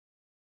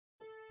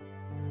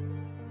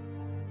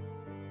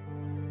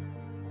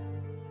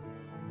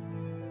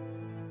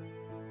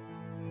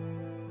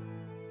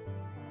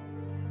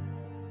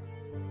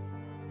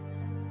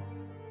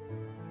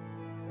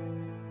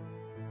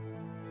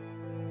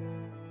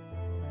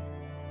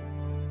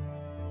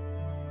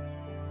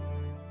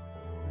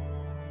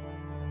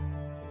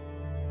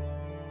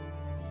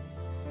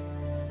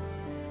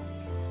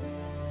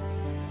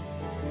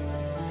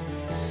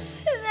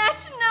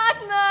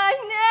forgot my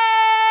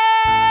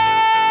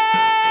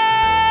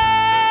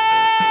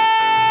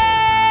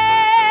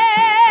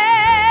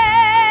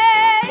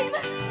name.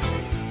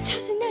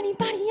 Doesn't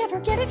anybody ever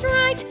get it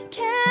right?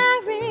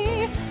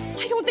 Carrie.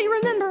 Why don't they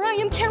remember I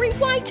am Carrie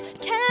White?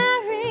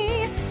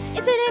 Carrie.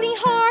 Is it any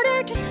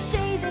harder to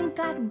say than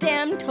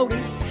goddamn toad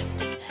and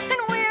spastic and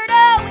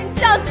weirdo and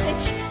dumb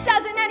bitch?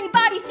 Doesn't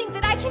anybody think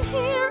that I can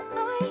hear?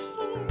 I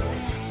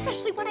hear.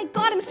 Especially when I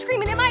got him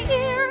screaming in my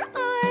ear.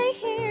 I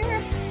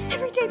hear.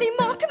 Every day they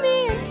mock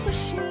me and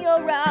push me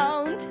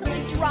around till I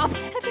drop.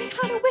 Every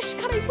God, I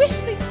wish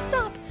they'd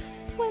stop.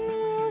 When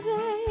will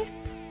they?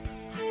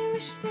 I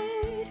wish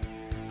they'd.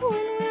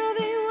 When will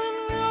they? When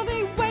will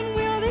they? When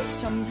will they?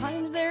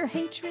 Sometimes their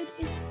hatred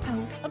is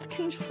out of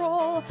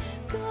control.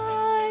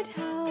 God,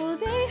 how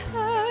they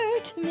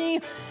hurt me.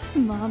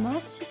 Mama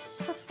says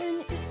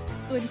suffering is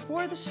good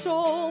for the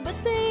soul, but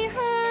they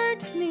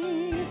hurt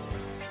me.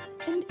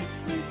 And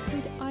if I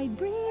could, I'd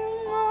bring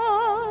them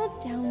all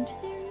down to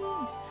their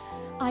knees.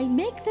 I'd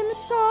make them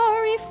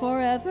sorry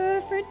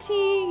forever for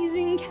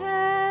teasing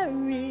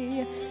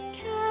Carrie,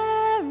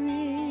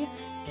 Carrie,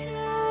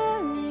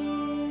 Carrie.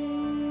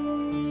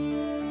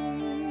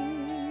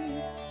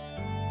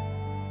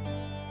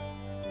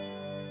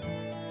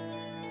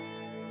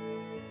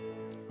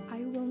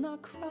 I will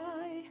not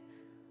cry,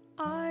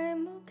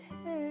 I'm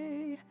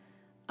okay.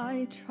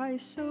 I try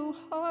so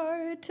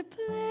hard to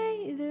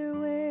play their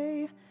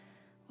way.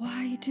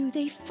 Why do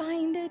they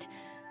find it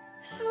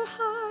so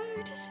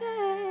hard to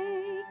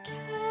say,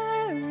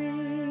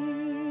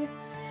 Carrie?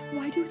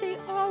 Why do they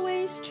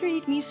always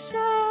treat me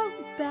so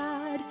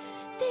bad?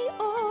 They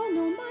all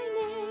know my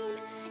name,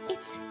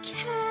 it's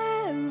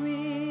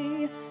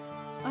Carrie.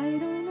 I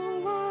don't know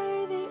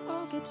why they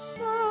all get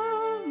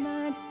so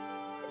mad.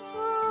 It's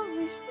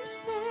always the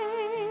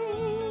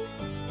same.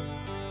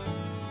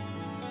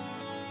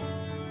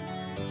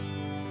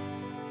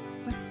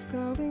 What's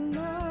going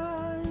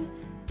on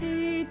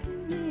deep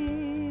in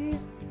me?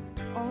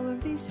 All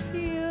of these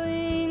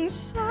feelings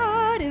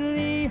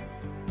suddenly.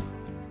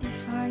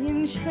 If I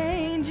am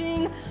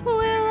changing,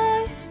 will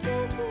I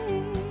still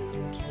be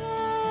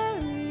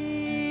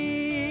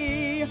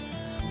Carrie?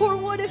 Or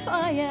what if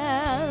I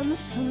am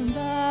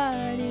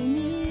somebody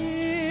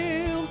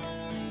new?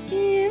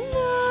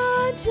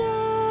 Imagine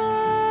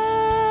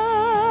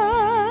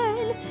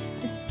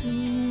the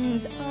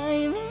things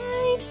I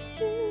might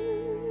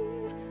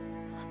do.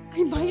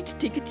 I might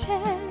take a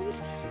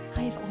chance.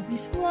 I've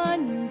always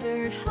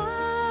wondered how.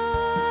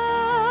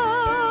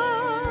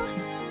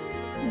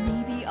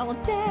 Maybe I'll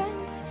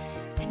dance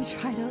and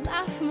try to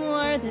laugh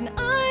more than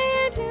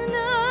I do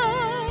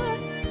now.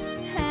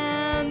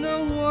 And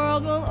the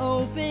world will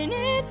open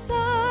its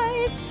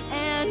eyes,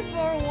 and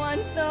for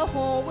once the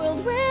whole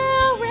world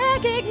will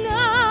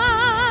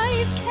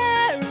recognize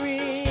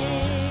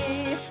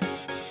Carrie.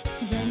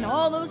 Then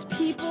all those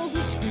people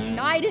who scream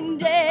night and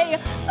day,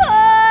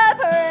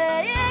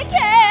 Papa,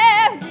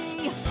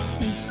 Carrie.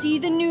 They see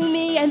the new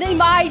me and they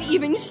might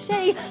even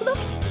say, look,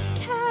 it's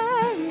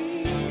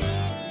Carrie.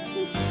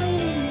 And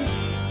finally,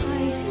 I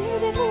hear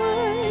their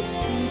words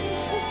sounding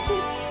so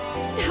sweet.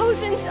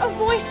 Thousands of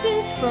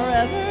voices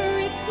forever